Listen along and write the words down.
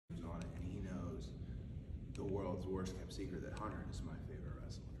the world's worst kept secret that Hunter is my favorite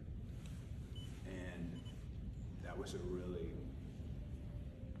wrestler. And that was a really,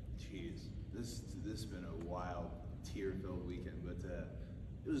 geez, this has been a wild, tear-filled weekend, but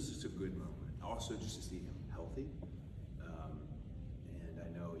it was just a good moment. Also, just to see him healthy. And I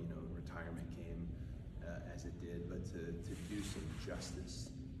know, you know, retirement came as it did, but to do some justice,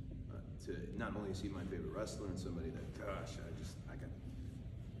 to not only see my favorite wrestler and somebody that, gosh, I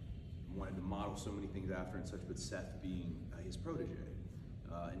wanted to model so many things after and such, but Seth being his protege,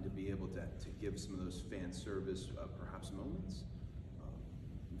 and to be able to give some of those fan service, perhaps moments,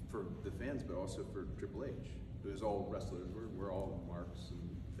 for the fans, but also for Triple H. Because all wrestlers, we're all marks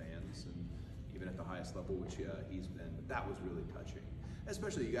and fans, and even at the highest level, which he's been. But that was really touching.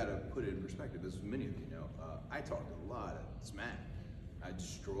 Especially, you got to put it in perspective, as many of you know, I talked a lot of smack. I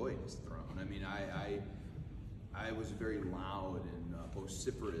destroyed his throne. I mean, I was very loud and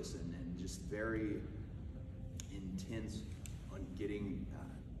vociferous and just very intense on getting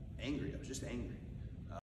angry. I was just angry.